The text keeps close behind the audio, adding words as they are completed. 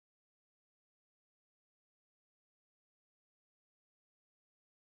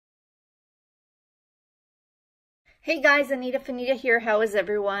Hey guys, Anita Fanita here. How is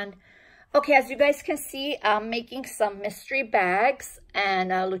everyone? Okay, as you guys can see, I'm making some mystery bags, and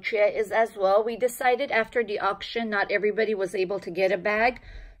Lucia is as well. We decided after the auction, not everybody was able to get a bag,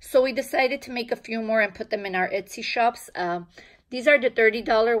 so we decided to make a few more and put them in our Etsy shops. These are the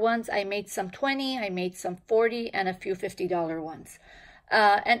 $30 ones. I made some 20, I made some 40, and a few $50 ones.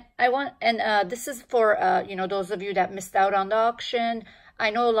 This is for those of you that missed out on the auction. I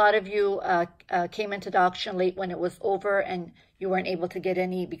know a lot of you came into the auction late when it was over and you weren't able to get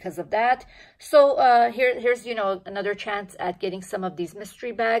any because of that. So here's another chance at getting some of these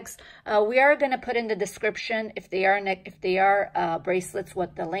mystery bags. We are going to put in the description if they are bracelets,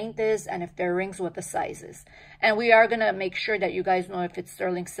 what the length is, and if they're rings, what the size is. And we are going to make sure that you guys know if it's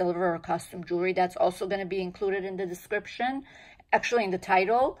sterling silver or costume jewelry. That's also going to be included in the description, actually in the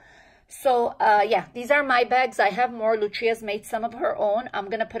title. So yeah, these are my bags. I have more. Lucia's made some of her own. I'm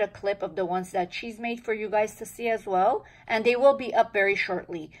going to put a clip of the ones that she's made for you guys to see as well. And they will be up very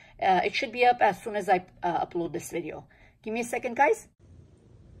shortly. It should be up as soon as I upload this video. Give me a second, guys.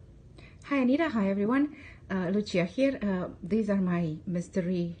 Hi, Anita. Hi, everyone. Lucia here. These are my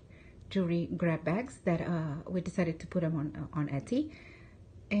mystery jewelry grab bags that we decided to put them on Etsy.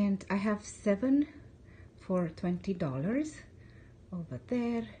 And I have 7 for $20 over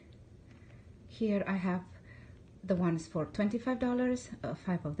there. Here I have the ones for $25,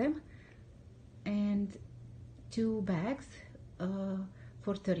 5 of them, and 2 bags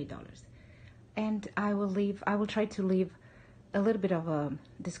for $30. And I will try to leave a little bit of a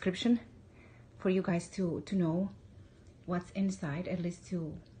description for you guys to know what's inside, at least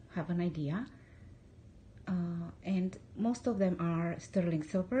to have an idea. And most of them are sterling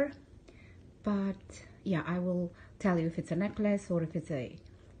silver, but yeah, I will tell you if it's a necklace or if it's a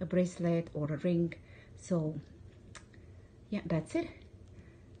bracelet or a ring. So yeah, that's it.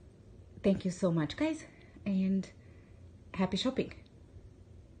 Thank you so much, guys, and happy shopping.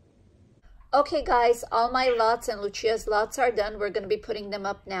 Okay guys, all my lots and Lucia's lots are done. We're going to be putting them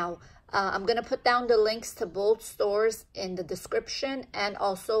up now. I'm going to put down the links to both stores in the description and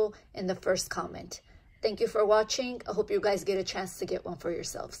also in the first comment. Thank you for watching. I hope you guys get a chance to get one for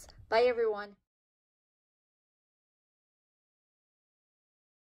yourselves. Bye everyone.